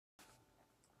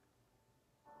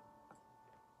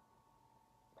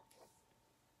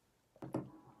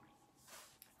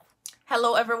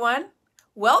Hello, everyone.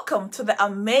 Welcome to the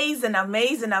amazing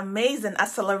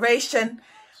Acceleration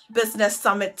Business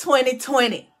Summit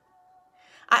 2020.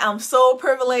 I am so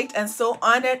privileged and so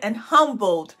honored and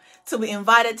humbled to be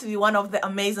invited to be one of the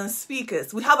amazing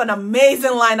speakers. We have an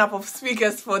amazing lineup of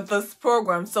speakers for this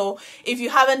program. So if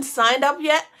you haven't signed up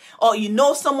yet, or you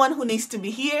know someone who needs to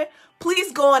be here,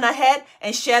 please go on ahead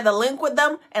and share the link with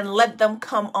them and let them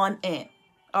come on in.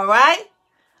 All right?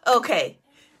 Okay.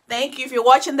 Thank you. If you're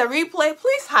watching the replay,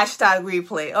 please hashtag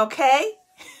replay, okay?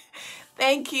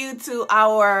 Thank you to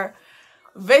our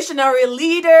visionary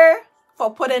leader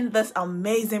for putting this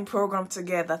amazing program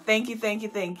together. Thank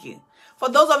you. For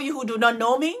those of you who do not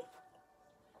know me,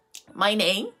 my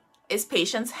name is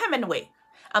Patience Hemingway.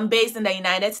 I'm based in the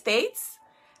United States,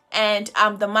 and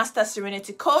I'm the Master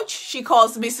Serenity Coach. She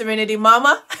calls me Serenity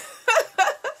Mama.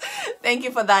 Thank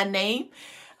you for that name.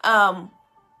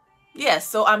 Yes,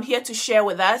 so I'm here to share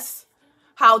with us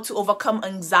how to overcome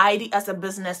anxiety as a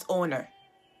business owner.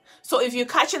 So if you're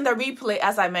catching the replay,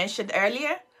 as I mentioned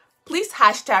earlier, please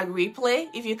hashtag replay.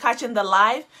 If you're catching the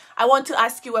live, I want to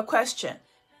ask you a question.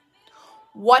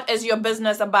 What is your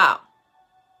business about?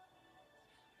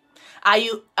 Are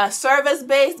you a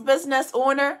service-based business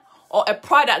owner or a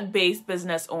product-based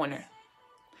business owner?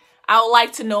 I would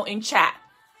like to know in chat.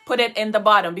 Put it in the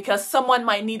bottom because someone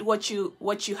might need what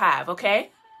you have,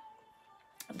 okay?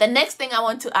 The next thing I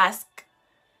want to ask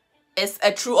is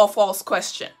a true or false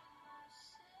question.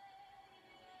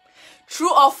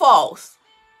 True or false?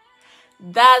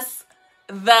 Does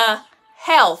the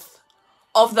health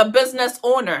of the business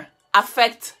owner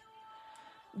affect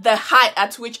the height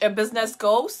at which a business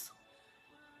goes?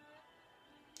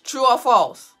 True or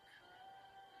false?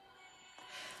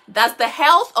 Does the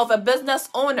health of a business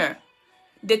owner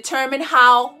determine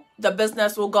how the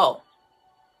business will go?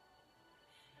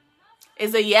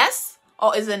 Is it yes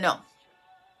or is it no?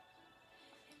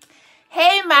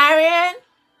 Hey, Marion.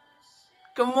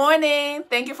 Good morning.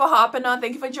 Thank you for hopping on.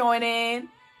 Thank you for joining.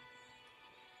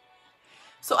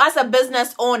 So as a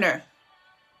business owner,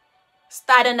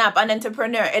 starting up, an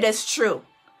entrepreneur, it is true.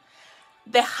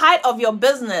 The height of your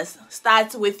business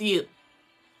starts with you.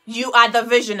 You are the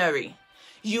visionary.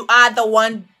 You are the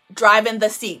one driving the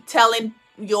seat, telling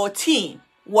your team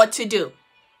what to do.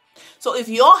 So if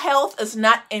your health is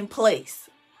not in place,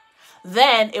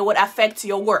 then it would affect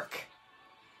your work.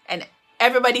 And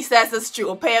everybody says it's true.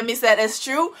 Opeyemi said it's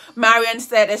true. Marian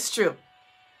said it's true.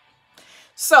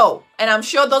 So, and I'm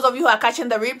sure those of you who are catching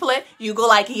the replay, you go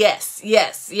like, yes.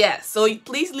 So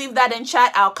please leave that in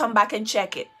chat. I'll come back and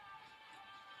check it.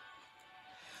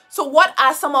 So what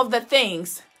are some of the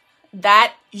things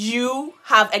that you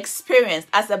have experienced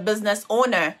as a business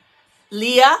owner,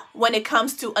 Leah, when it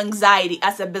comes to anxiety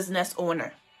as a business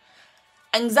owner?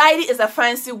 Anxiety is a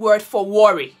fancy word for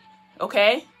worry,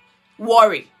 okay?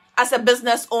 Worry. As a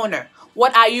business owner,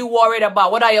 what are you worried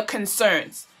about? What are your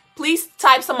concerns? Please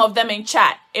type some of them in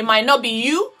chat. It might not be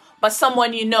you, but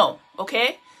someone you know,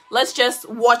 okay? Let's just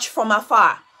watch from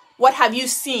afar. What have you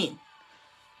seen?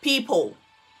 People,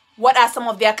 what are some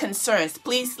of their concerns?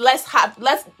 Please, let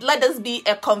this be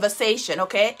a conversation,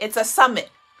 okay? It's a summit.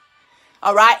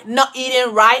 All right? Not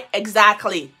eating right,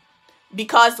 exactly.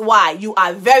 Because why? You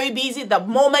are very busy. The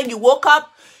moment you woke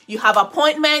up, you have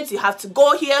appointments. You have to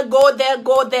go here, go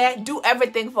there, do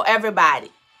everything for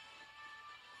everybody.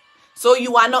 So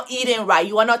you are not eating right.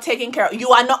 You are not taking care of.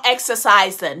 You are not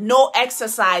exercising. No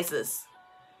exercises.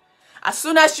 As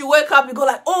soon as you wake up, you go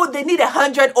like, oh, they need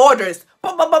 100 orders.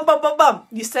 Bum, bum, bum, bum, bum, bum.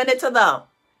 You send it to them.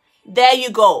 There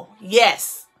you go.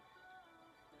 Yes.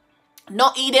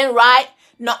 Not eating right.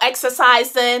 Not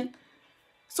exercising.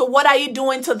 So what are you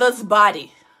doing to this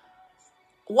body?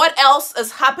 What else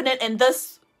is happening in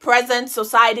this present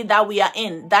society that we are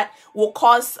in that will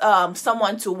cause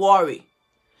someone to worry?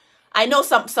 I know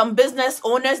some business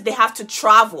owners, they have to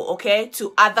travel, okay,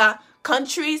 to other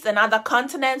countries and other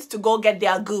continents to go get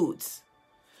their goods.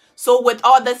 So with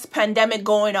all this pandemic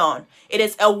going on, it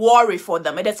is a worry for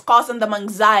them. It is causing them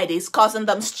anxiety. It's causing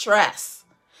them stress.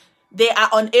 They are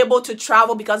unable to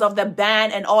travel because of the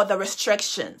ban and all the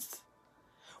restrictions.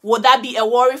 Would that be a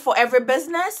worry for every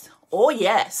business? Oh,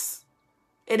 yes.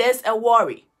 It is a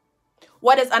worry.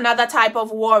 What is another type of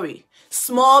worry?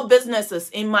 Small businesses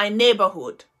in my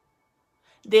neighborhood,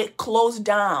 they close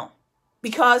down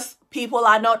because people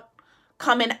are not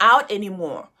coming out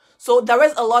anymore. So there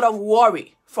is a lot of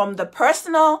worry from the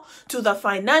personal to the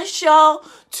financial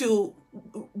to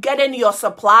getting your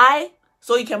supply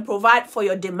so you can provide for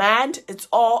your demand. It's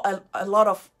all a lot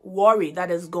of worry that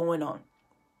is going on.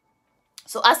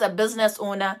 So as a business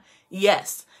owner,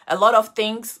 yes, a lot of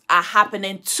things are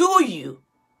happening to you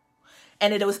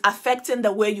and it was affecting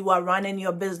the way you are running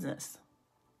your business.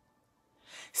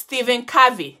 Stephen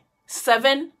Covey,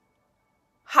 7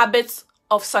 Habits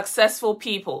of Successful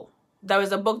People. There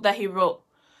is a book that he wrote.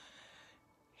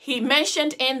 He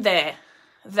mentioned in there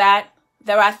that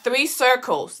there are 3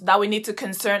 circles that we need to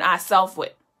concern ourselves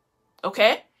with.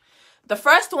 Okay? The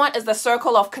first one is the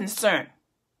circle of concern.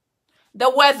 The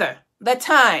weather, the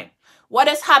time, what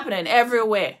is happening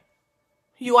everywhere.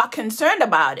 You are concerned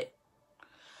about it.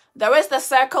 There is the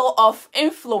circle of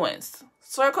influence.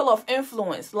 Circle of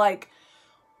influence, like,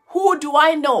 who do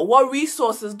I know? What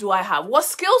resources do I have? What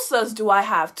skill sets do I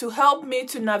have to help me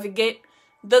to navigate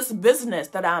this business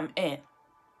that I'm in?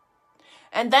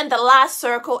 And then the last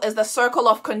circle is the circle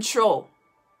of control.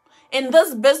 In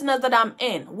this business that I'm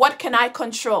in, what can I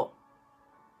control?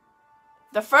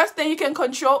 The first thing you can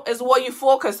control is what you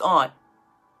focus on.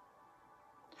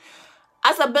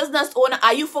 As a business owner,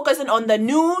 are you focusing on the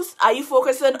news? Are you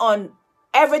focusing on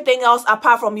everything else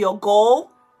apart from your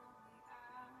goal?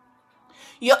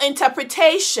 Your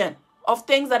interpretation of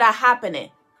things that are happening.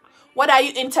 What are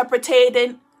you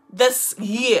interpreting this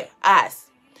year as?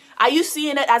 Are you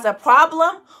seeing it as a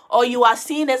problem, or you are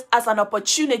seeing it as an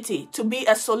opportunity to be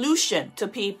a solution to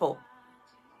people?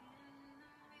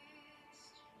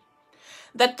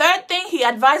 The third thing he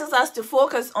advises us to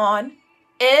focus on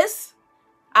is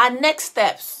our next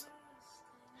steps.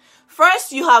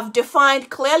 First, you have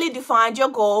clearly defined your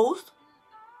goals,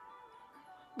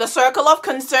 the circle of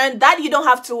concern that you don't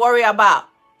have to worry about.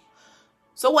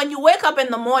 So when you wake up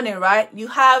in the morning, right, you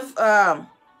have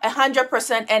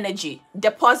 100% energy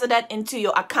deposited into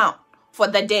your account for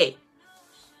the day.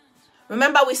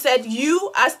 Remember, we said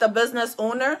you as the business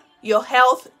owner, your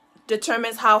health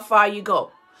determines how far you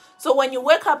go. So when you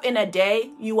wake up in a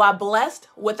day, you are blessed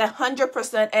with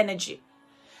 100% energy.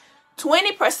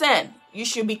 20% you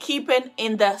should be keeping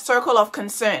in the circle of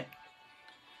concern.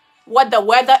 What the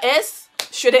weather is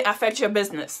shouldn't affect your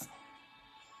business.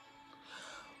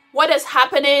 What is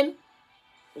happening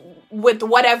with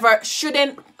whatever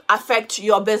shouldn't affect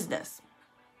your business.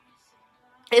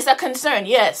 It's a concern,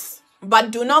 yes,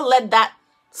 but do not let that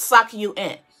suck you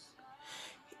in.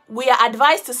 We are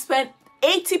advised to spend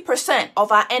 80%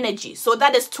 of our energy. So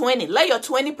that is 20. Let your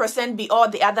 20% be all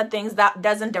the other things that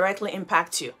doesn't directly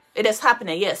impact you. It is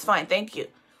happening. Yes, fine. Thank you.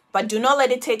 But do not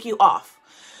let it take you off.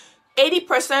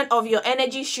 80% of your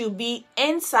energy should be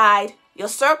inside your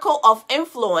circle of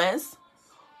influence.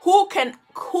 Who can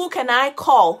I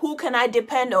call? Who can I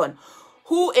depend on?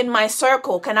 Who in my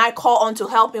circle can I call on to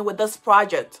help me with this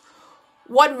project?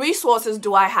 What resources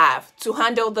do I have to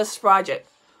handle this project?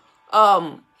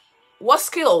 What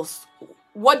skills?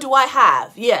 What do I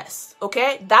have? Yes.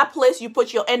 Okay. That place you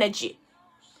put your energy.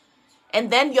 And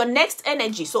then your next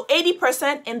energy. So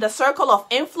 80% in the circle of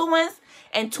influence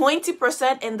and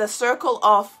 20% in the circle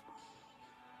of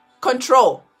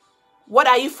control. What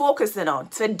are you focusing on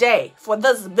today for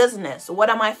this business? What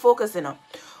am I focusing on?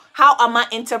 How am I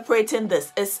interpreting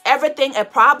this? Is everything a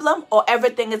problem or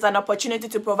everything is an opportunity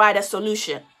to provide a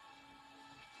solution?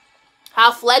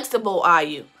 How flexible are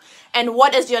you? And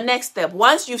what is your next step?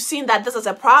 Once you've seen that this is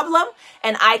a problem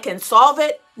and I can solve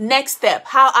it, next step,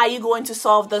 how are you going to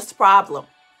solve this problem?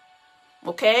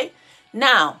 Okay?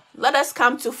 Now, let us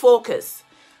come to focus.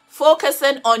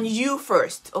 Focusing on you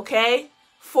first, okay?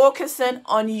 Focusing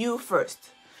on you first.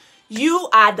 You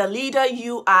are the leader.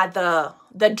 You are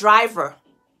the driver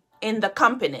in the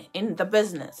company, in the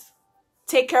business.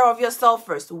 Take care of yourself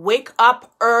first. Wake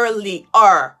up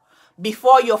earlier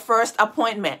before your first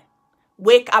appointment.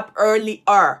 Wake up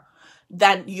earlier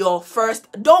than your first.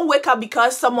 Don't wake up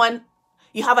because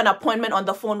you have an appointment on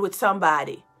the phone with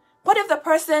somebody. What if the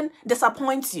person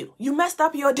disappoints you? You messed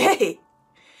up your day.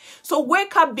 So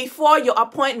wake up before your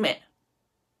appointment.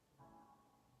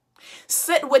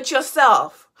 Sit with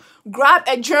yourself. Grab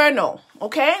a journal,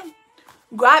 okay?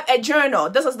 Grab a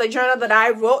journal. This is the journal that I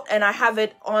wrote and I have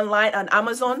it online on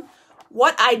Amazon.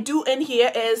 What I do in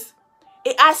here is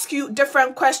it asks you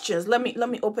different questions. Let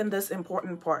me open this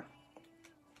important part.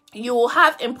 You will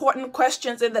have important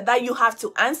questions in that you have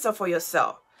to answer for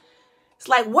yourself. It's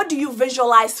like, what do you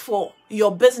visualize for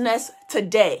your business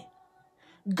today?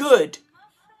 Good.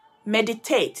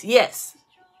 Meditate. Yes.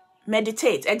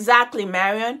 Meditate. Exactly,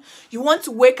 Marion. You want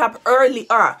to wake up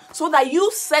earlier so that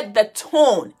you set the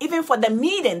tone, even for the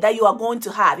meeting that you are going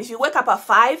to have. If you wake up at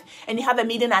 5 and you have a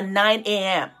meeting at 9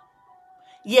 a.m.,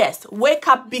 yes, wake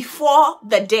up before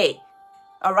the day.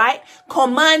 All right?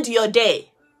 Command your day.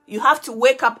 You have to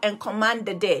wake up and command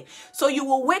the day. So you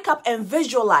will wake up and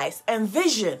visualize,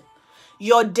 envision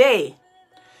your day.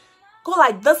 Go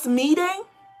like, this meeting,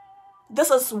 this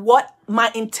is what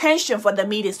my intention for the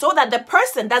meeting so that the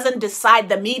person doesn't decide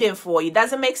the meeting for you.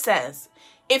 Doesn't make sense.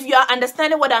 If you are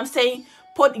understanding what I'm saying,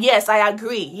 put yes, I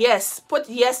agree. Yes, put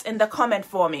yes in the comment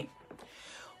for me.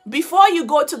 Before you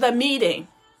go to the meeting,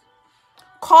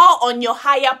 call on your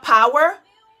higher power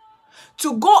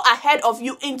to go ahead of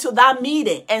you into that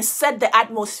meeting and set the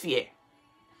atmosphere.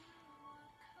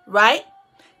 Right?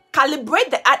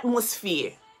 Calibrate the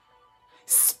atmosphere.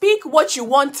 Speak what you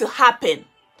want to happen.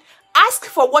 Ask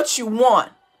for what you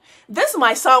want. This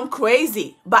might sound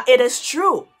crazy, but it is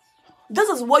true. This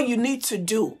is what you need to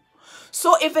do.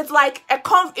 So if it's like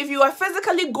if you are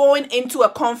physically going into a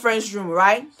conference room,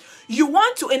 right? You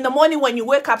want to, in the morning when you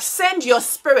wake up, send your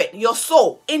spirit, your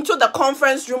soul into the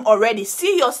conference room already.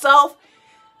 See yourself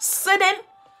sitting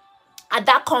at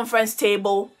that conference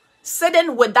table,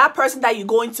 sitting with that person that you're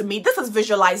going to meet. This is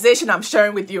visualization I'm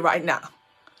sharing with you right now.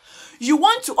 You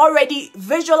want to already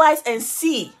visualize and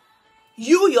see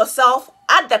you yourself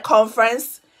at the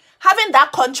conference, having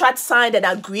that contract signed and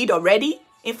agreed already.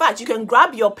 In fact, you can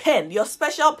grab your pen, your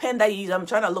special pen that you use. I'm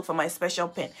trying to look for my special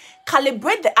pen.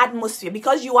 Calibrate the atmosphere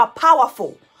because you are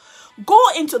powerful. Go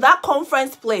into that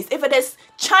conference place. If it is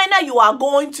China you are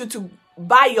going to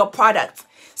buy your product,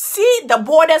 see the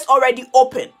borders already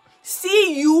open.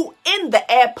 See you in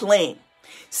the airplane.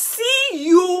 See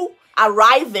you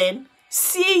arriving.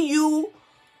 See you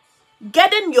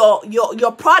getting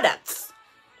your products,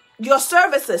 your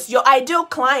services, your ideal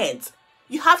client.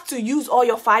 You have to use all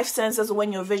your 5 senses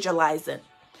when you're visualizing.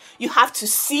 You have to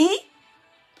see.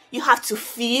 You have to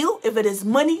feel. If it is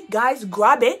money, guys,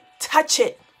 grab it, touch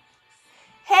it.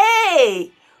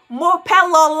 Hey,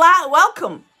 Mopelola,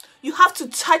 welcome. You have to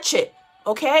touch it,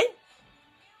 okay?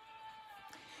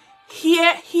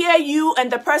 Hear you and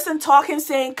the person talking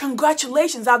saying,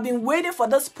 congratulations, I've been waiting for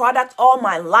this product all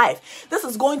my life. This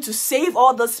is going to save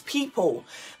all those people.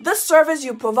 This service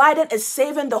you provided is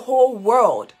saving the whole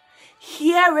world.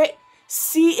 Hear it,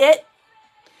 see it,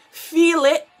 feel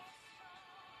it.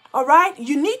 All right?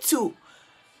 You need to.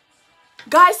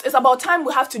 Guys, it's about time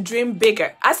we have to dream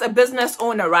bigger. As a business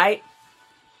owner, right?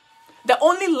 The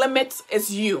only limit is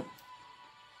you.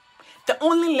 The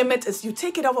only limit is you.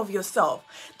 Take it off of yourself.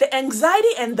 The anxiety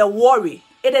and the worry,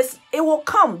 it will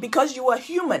come because you are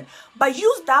human. But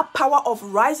use that power of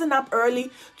rising up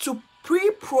early to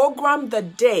pre-program the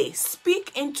day.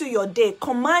 Speak into your day.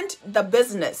 Command the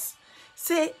business.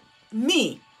 Say,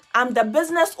 me, I'm the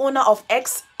business owner of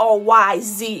X or Y,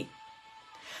 Z.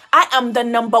 I am the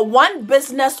 #1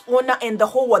 business owner in the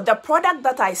whole world. The product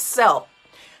that I sell.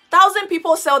 1,000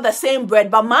 people sell the same bread,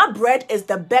 but my bread is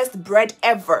the best bread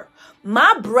ever.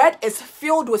 My bread is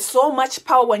filled with so much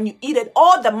power when you eat it.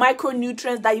 All the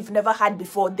micronutrients that you've never had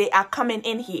before, they are coming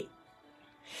in here.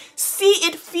 See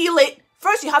it, feel it.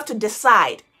 First, you have to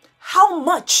decide how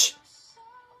much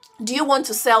do you want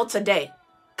to sell today.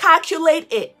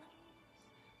 Calculate it.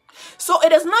 So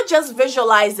it is not just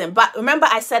visualizing, but remember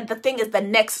I said the thing is the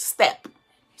next step.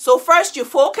 So first you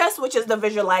focus, which is the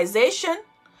visualization.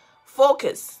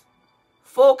 Focus.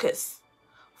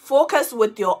 Focus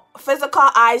with your physical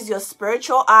eyes, your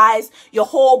spiritual eyes, your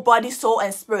whole body, soul,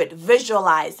 and spirit.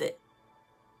 Visualize it.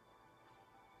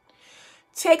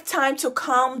 Take time to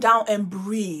calm down and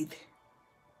breathe.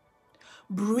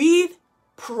 Breathe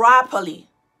properly.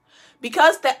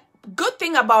 Because the good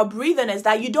thing about breathing is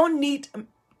that you don't need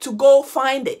to go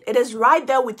find it. It is right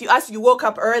there with you as you woke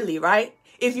up early, right?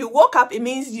 If you woke up, it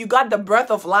means you got the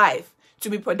breath of life to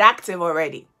be productive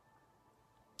already.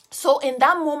 So in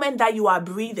that moment that you are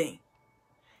breathing,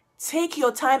 take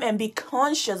your time and be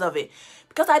conscious of it.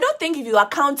 Because I don't think if you are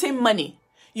counting money,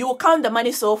 you will count the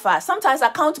money so fast. Sometimes I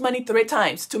count money 3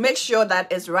 times to make sure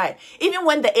that it's right. Even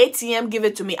when the ATM give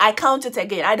it to me, I count it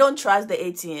again. I don't trust the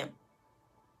ATM.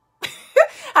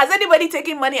 Has anybody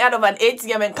taken money out of an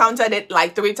ATM and counted it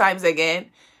like 3 times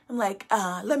again? I'm like,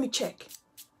 let me check.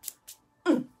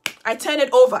 I turn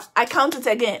it over. I count it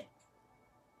again.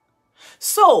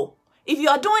 So, if you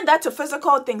are doing that to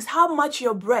physical things, how much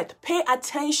your breath? Pay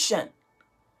attention.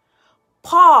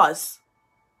 Pause.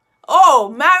 Oh,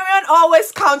 Marion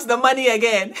always counts the money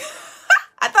again.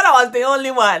 I thought I was the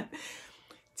only one.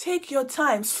 Take your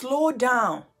time. Slow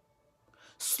down.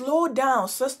 Slow down,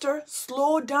 sister.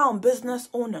 Slow down, business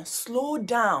owner. Slow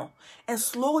down. And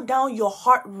slow down your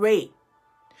heart rate.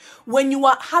 When you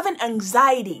are having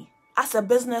anxiety as a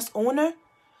business owner,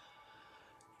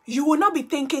 you will not be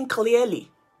thinking clearly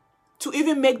to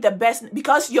even make the best,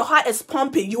 because your heart is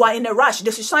pumping. You are in a rush. They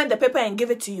should sign the paper and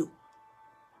give it to you.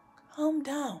 Calm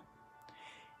down.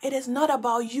 It is not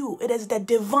about you. It is the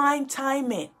divine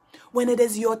timing. When it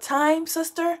is your time,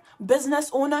 sister, business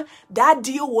owner, that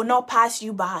deal will not pass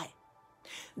you by.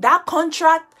 That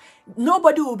contract,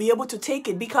 nobody will be able to take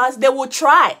it because they will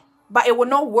try, but it will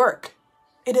not work.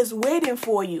 It is waiting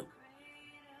for you.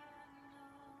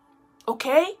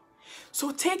 Okay?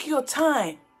 So take your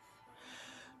time.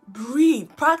 Breathe.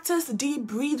 Practice deep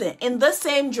breathing. In the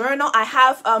same journal, I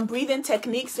have breathing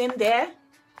techniques in there.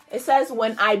 It says,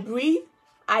 when I breathe,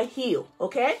 I heal.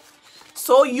 Okay?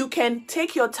 So you can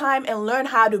take your time and learn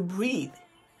how to breathe.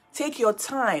 Take your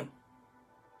time.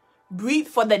 Breathe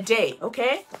for the day.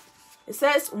 Okay? It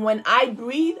says, when I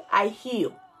breathe, I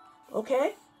heal.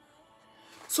 Okay?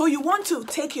 So you want to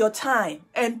take your time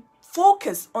and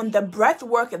focus on the breath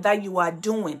work that you are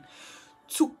doing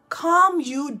to calm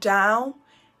you down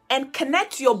and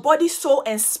connect your body, soul,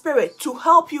 and spirit to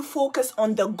help you focus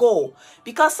on the goal.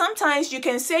 Because sometimes you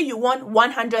can say you want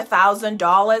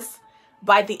 $100,000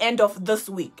 by the end of this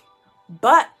week,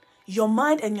 but your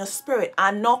mind and your spirit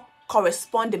are not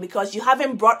corresponding because you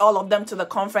haven't brought all of them to the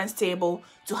conference table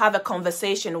to have a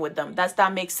conversation with them. Does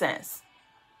that make sense?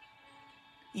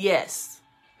 Yes.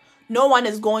 No one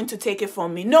is going to take it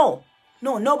from me. No,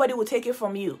 nobody will take it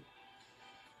from you.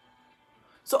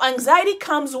 So anxiety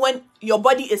comes when your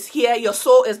body is here, your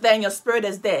soul is there, and your spirit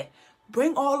is there.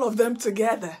 Bring all of them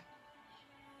together.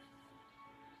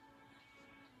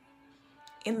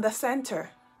 In the center.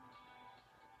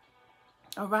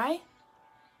 All right?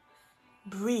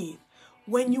 Breathe.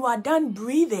 When you are done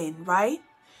breathing, right,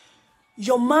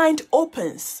 your mind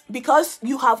opens because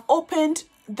you have opened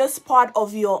this part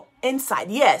of your inside.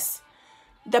 Yes,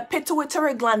 the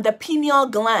pituitary gland, the pineal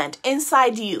gland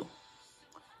inside you.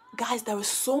 Guys, there is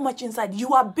so much inside.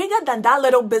 You are bigger than that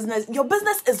little business. Your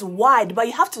business is wide, but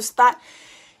you have to start.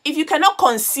 If you cannot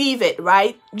conceive it,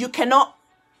 right, you cannot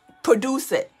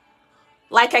produce it.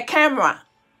 Like a camera,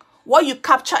 what you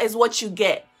capture is what you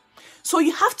get. So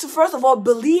you have to, first of all,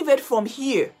 believe it from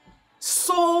here.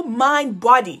 Soul, mind,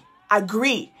 body,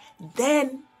 agree.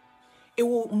 Then it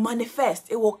will manifest.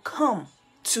 It will come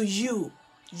to you.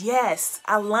 Yes,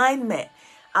 alignment.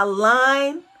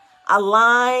 Align,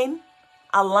 align,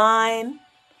 align,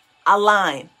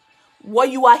 align.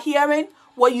 What you are hearing,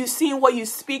 what you seeing, what you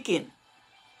speaking,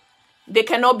 they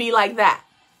cannot be like that.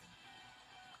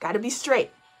 Got to be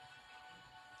straight.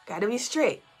 Got to be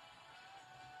straight.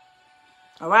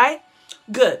 All right?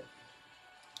 Good.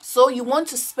 So you want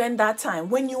to spend that time.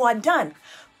 When you are done,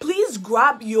 please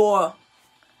grab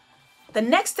the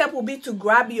next step will be to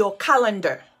grab your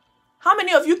calendar. How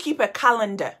many of you keep a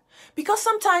calendar? Because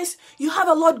sometimes you have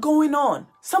a lot going on.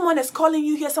 Someone is calling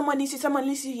you here, someone needs you, someone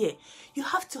needs you here. You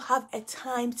have to have a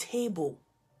timetable,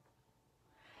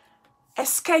 a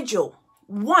schedule.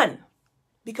 One,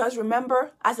 because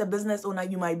remember, as a business owner,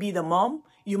 you might be the mom,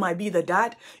 you might be the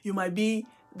dad, you might be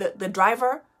the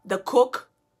driver, the cook.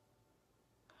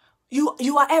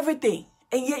 You are everything,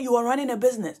 and yet you are running a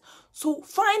business. So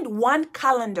find one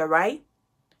calendar, right?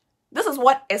 This is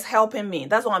what is helping me.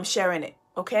 That's why I'm sharing it,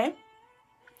 okay?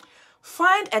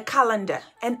 Find a calendar,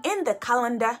 and in the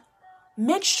calendar,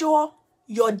 make sure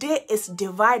your day is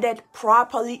divided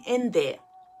properly in there.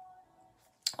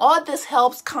 All this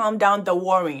helps calm down the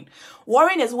worrying.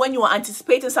 Worrying is when you are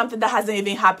anticipating something that hasn't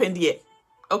even happened yet,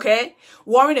 okay?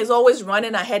 Worrying is always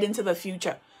running ahead into the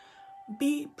future.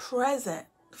 Be present,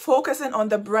 focusing on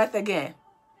the breath again.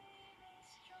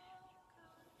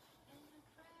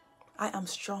 I am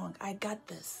strong. I got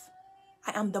this.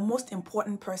 I am the most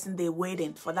important person they're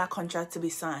waiting for that contract to be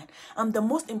signed. I'm the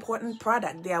most important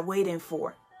product they are waiting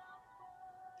for.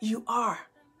 You are.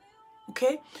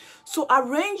 Okay? So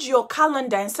arrange your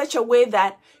calendar in such a way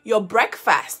that your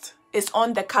breakfast is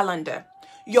on the calendar.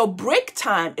 Your break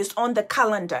time is on the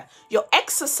calendar. Your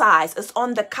exercise is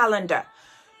on the calendar.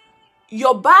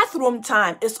 Your bathroom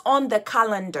time is on the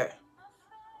calendar.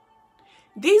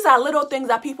 These are little things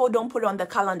that people don't put on the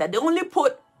calendar. They only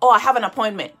put, oh, I have an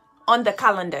appointment on the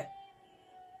calendar.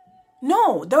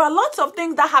 No, there are lots of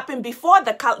things that happen before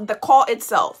the call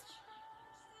itself.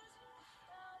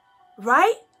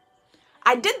 Right?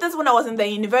 I did this when I was in the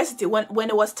university. When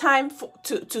it was time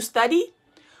to study,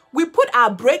 we put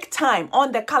our break time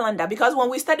on the calendar because when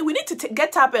we study, we need to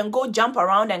get up and go jump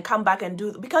around and come back and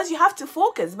do, because you have to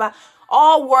focus. But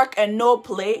all work and no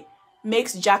play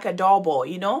makes Jack a dull boy,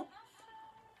 you know?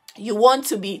 You want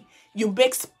to be, you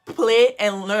mix play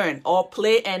and learn, or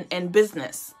play and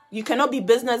business. You cannot be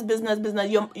business.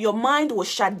 Your mind will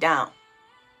shut down.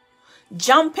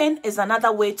 Jumping is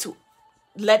another way to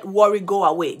let worry go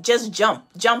away. Just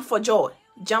jump for joy,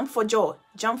 jump for joy,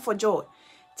 jump for joy.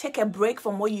 Take a break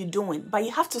from what you're doing, but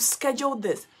you have to schedule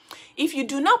this. If you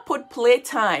do not put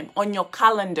playtime on your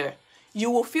calendar,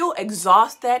 you will feel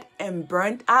exhausted and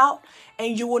burnt out,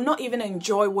 and you will not even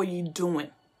enjoy what you're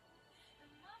doing.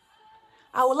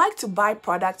 I would like to buy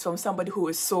products from somebody who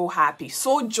is so happy,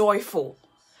 so joyful.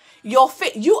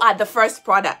 You are the first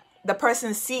product the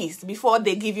person sees before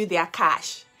they give you their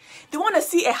cash. They want to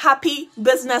see a happy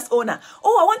business owner.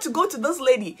 Oh, I want to go to this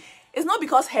lady. It's not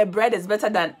because her bread is better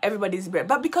than everybody's bread,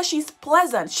 but because she's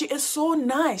pleasant. She is so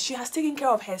nice. She has taken care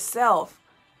of herself.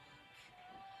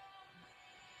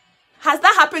 Has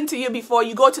that happened to you before?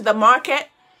 You go to the market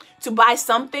to buy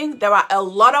something. There are a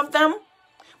lot of them,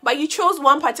 but you chose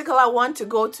one particular one to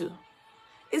go to.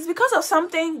 It's because of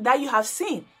something that you have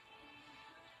seen,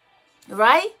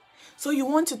 right? So you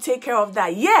want to take care of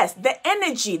that. Yes, the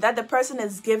energy that the person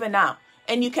is giving out,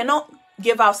 and you cannot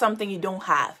give out something you don't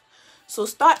have. So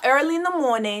start early in the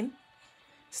morning.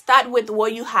 Start with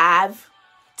what you have.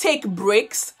 Take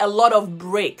breaks, a lot of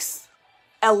breaks.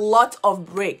 A lot of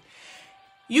break.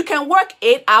 You can work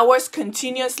 8 hours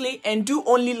continuously and do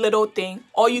only little thing,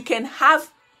 or you can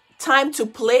have time to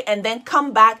play and then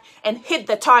come back and hit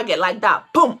the target like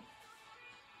that. Boom.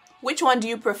 Which one do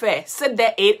you prefer? Sit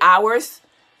there 8 hours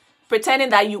pretending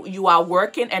that you are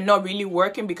working and not really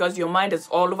working because your mind is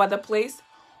all over the place?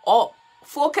 Or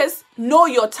focus, know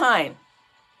your time.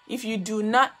 If you do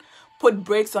not put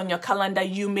breaks on your calendar,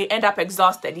 you may end up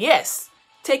exhausted. Yes,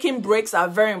 taking breaks are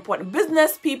very important.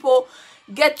 Business people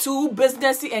get too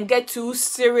businessy and get too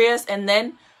serious, and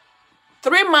then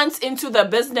 3 months into the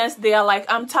business, they are like,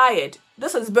 I'm tired.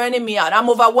 This is burning me out. I'm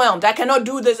overwhelmed. I cannot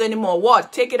do this anymore.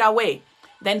 What? Take it away.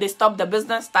 Then they stop the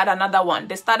business, start another one.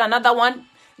 They start another one,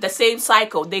 the same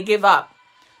cycle. They give up.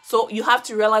 So you have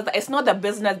to realize that it's not the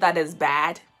business that is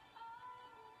bad.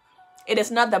 It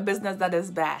is not the business that is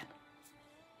bad.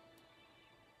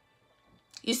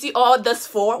 You see all this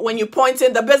for when you point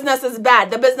in, the business is bad.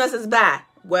 The business is bad.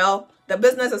 Well, the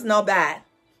business is not bad.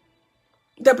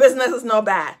 The business is not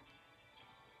bad.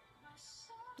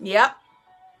 Yep.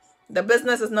 The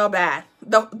business is not bad.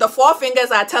 The four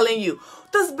fingers are telling you,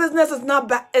 this business is not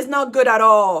bad. It's not good at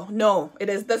all. No, it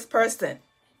is this person.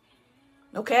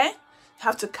 Okay? You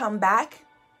have to come back.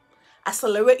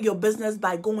 Accelerate your business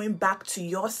by going back to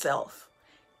yourself.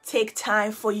 Take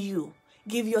time for you.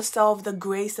 Give yourself the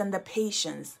grace and the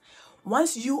patience.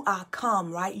 Once you are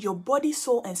calm, right, your body,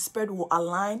 soul, and spirit will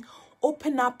align.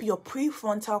 Open up your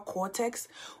prefrontal cortex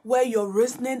where your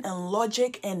reasoning and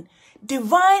logic and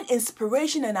divine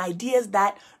inspiration and ideas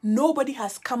that nobody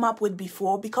has come up with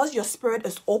before, because your spirit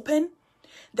is open.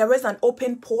 There is an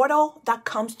open portal that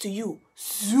comes to you.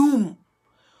 Zoom.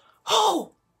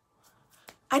 Oh,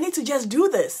 I need to just do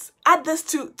this. Add this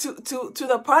to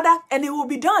the product and it will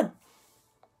be done.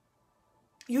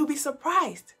 You'll be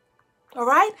surprised. All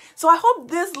right. So I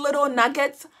hope these little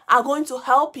nuggets are going to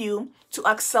help you to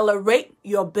accelerate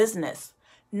your business.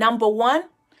 Number one,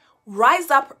 rise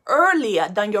up earlier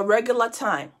than your regular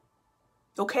time.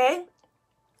 Okay.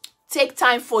 Take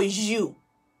time for you.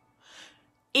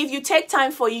 If you take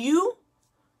time for you,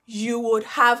 you would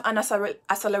have an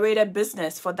accelerated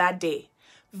business for that day.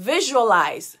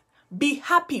 Visualize. Be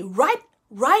happy. Write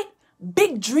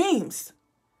big dreams.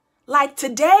 Like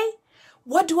today,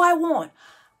 what do I want?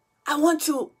 I want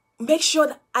to make sure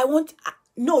that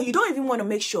no, you don't even want to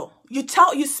make sure.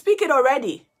 You speak it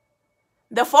already.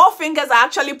 The four fingers are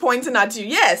actually pointing at you.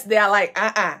 Yes, they are like,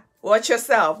 watch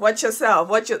yourself.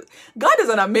 God is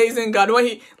an amazing God. When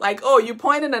he you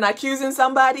pointing and accusing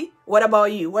somebody. What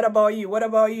about you? What about you? What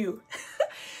about you?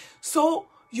 So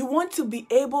you want to be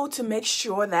able to make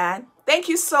sure that, thank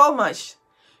you so much.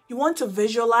 You want to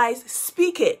visualize,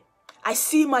 speak it. I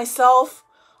see myself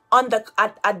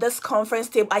at this conference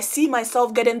table. I see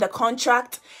myself getting the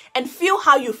contract, and feel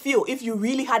how you feel if you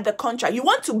really had the contract. You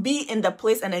want to be in the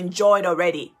place and enjoy it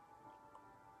already.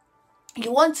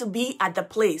 You want to be at the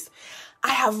place.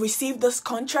 I have received this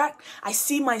contract. I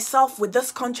see myself with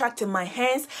this contract in my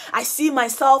hands. I see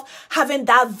myself having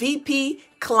that VP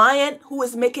client who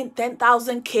is making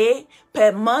 10,000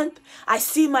 per month. I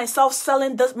see myself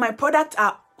selling this. My products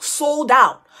are sold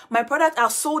out. My products are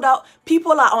sold out.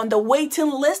 People are on the waiting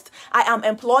list. I am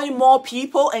employing more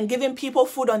people and giving people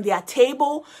food on their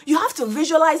table. You have to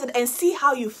visualize it and see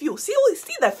how you feel. See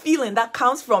the feeling that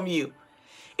comes from you.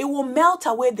 It will melt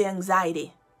away the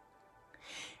anxiety.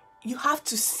 You have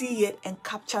to see it and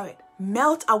capture it.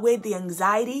 Melt away the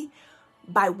anxiety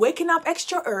by waking up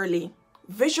extra early,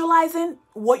 visualizing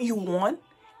what you want,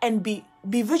 and be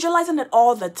visualizing it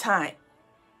all the time.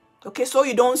 Okay, so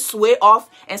you don't sway off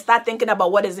and start thinking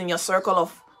about what is in your circle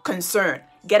of concern.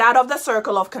 Get out of the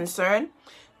circle of concern.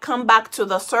 Come back to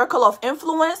the circle of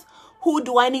influence. Who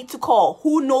do I need to call?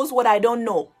 Who knows what I don't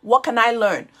know? What can I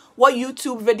learn? What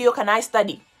YouTube video can I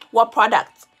study? what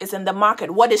product is in the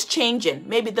market, what is changing.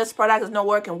 Maybe this product is not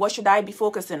working. What should I be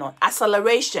focusing on?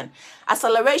 Acceleration.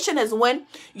 Acceleration is when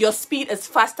your speed is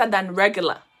faster than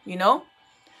regular, you know.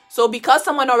 So because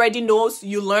someone already knows,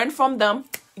 you learn from them,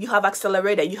 you have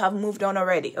accelerated, you have moved on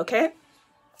already, okay?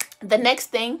 The next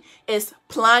thing is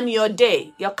plan your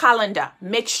day, your calendar.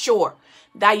 Make sure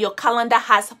that your calendar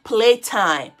has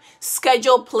playtime.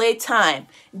 Schedule playtime.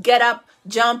 Get up,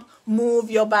 jump, move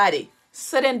your body.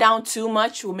 Sitting down too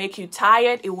much will make you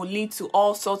tired. It will lead to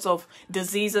all sorts of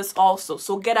diseases also.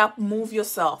 So get up, move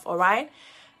yourself, all right?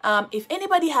 If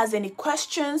anybody has any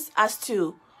questions as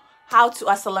to how to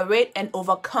accelerate and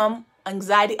overcome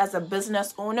anxiety as a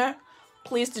business owner,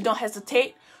 please do not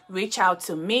hesitate. Reach out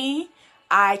to me.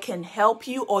 I can help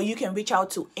you, or you can reach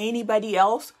out to anybody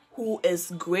else who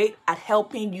is great at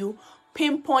helping you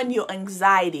pinpoint your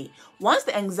anxiety. Once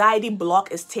the anxiety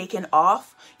block is taken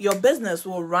off, your business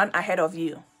will run ahead of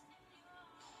you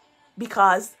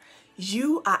because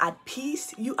you are at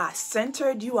peace, you are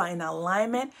centered, you are in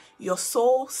alignment, your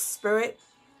soul, spirit,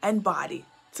 and body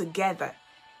together.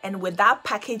 And with that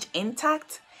package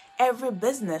intact, every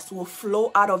business will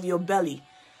flow out of your belly.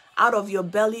 Out of your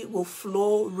belly will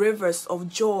flow rivers of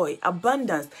joy,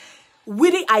 abundance.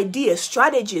 Witty ideas,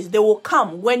 strategies, they will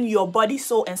come when your body,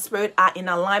 soul, and spirit are in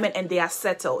alignment and they are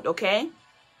settled, okay?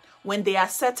 When they are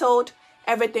settled,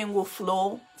 everything will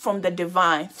flow from the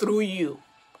divine through you,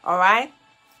 all right?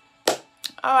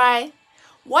 All right.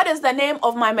 What is the name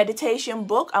of my meditation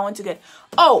book? I want to get...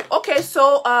 Oh, okay,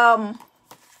 so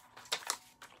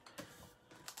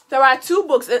there are two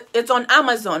books. It's on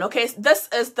Amazon, okay? This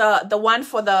is the one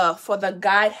for the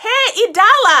guide. Hey,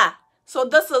 Idala! So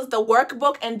this is the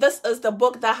workbook, and this is the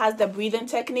book that has the breathing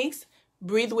techniques.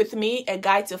 Breathe with me, a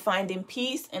guide to finding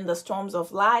peace in the storms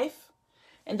of life.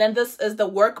 And then this is the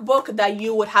workbook that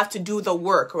you would have to do the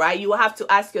work, right? You will have to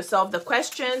ask yourself the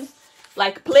questions,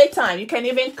 like playtime. You can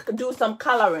even do some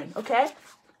coloring, okay?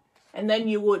 And then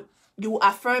you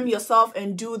affirm yourself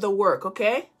and do the work,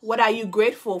 okay? What are you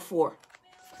grateful for?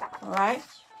 All right?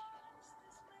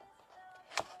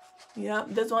 Yeah,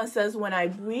 this one says, when I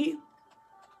breathe,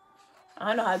 I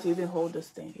don't know how to even hold this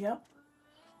thing. Yep.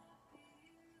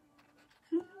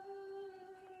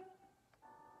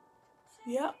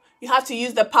 Yep. You have to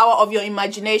use the power of your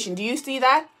imagination. Do you see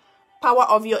that? Power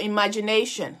of your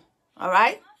imagination. All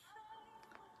right?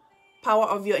 Power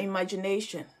of your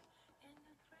imagination.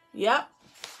 Yep.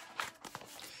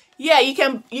 Yeah, you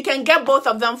can get both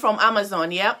of them from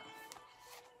Amazon. Yep.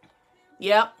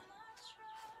 Yep.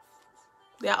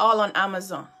 They're all on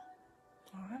Amazon.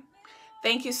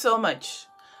 Thank you so much.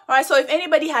 All right, so if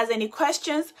anybody has any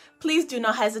questions, please do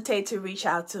not hesitate to reach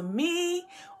out to me.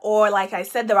 Or like I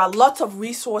said, there are lots of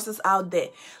resources out there.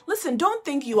 Listen, don't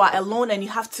think you are alone and you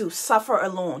have to suffer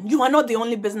alone. You are not the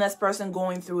only business person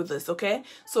going through this, okay?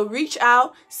 So reach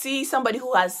out, see somebody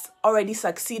who has already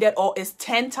succeeded or is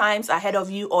 10 times ahead of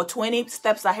you or 20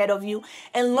 steps ahead of you,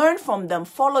 and learn from them,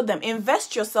 follow them,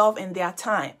 invest yourself in their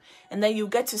time. And then you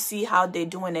get to see how they're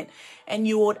doing it and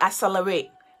you would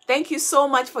accelerate. Thank you so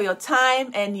much for your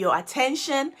time and your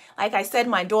attention. Like I said,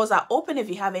 my doors are open if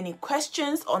you have any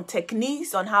questions on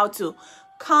techniques on how to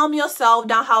calm yourself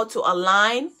down, how to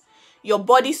align your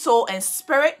body, soul, and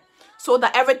spirit so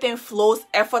that everything flows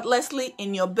effortlessly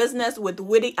in your business with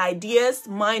witty ideas,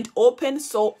 mind open,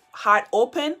 so heart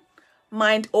open,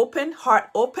 mind open, heart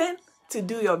open to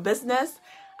do your business.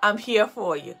 I'm here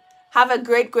for you. Have a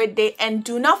great, great day. And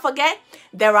do not forget,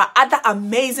 there are other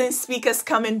amazing speakers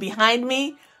coming behind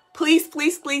me. Please,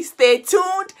 please, please stay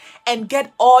tuned and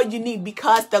get all you need,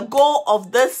 because the goal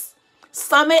of this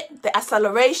summit, the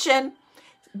Acceleration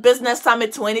Business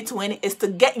Summit 2020, is to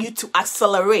get you to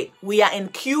accelerate. We are in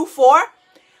Q4.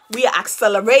 We are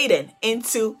accelerating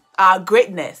into our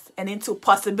greatness and into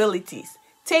possibilities.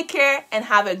 Take care and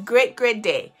have a great, great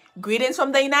day. Greetings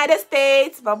from the United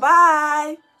States.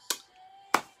 Bye-bye.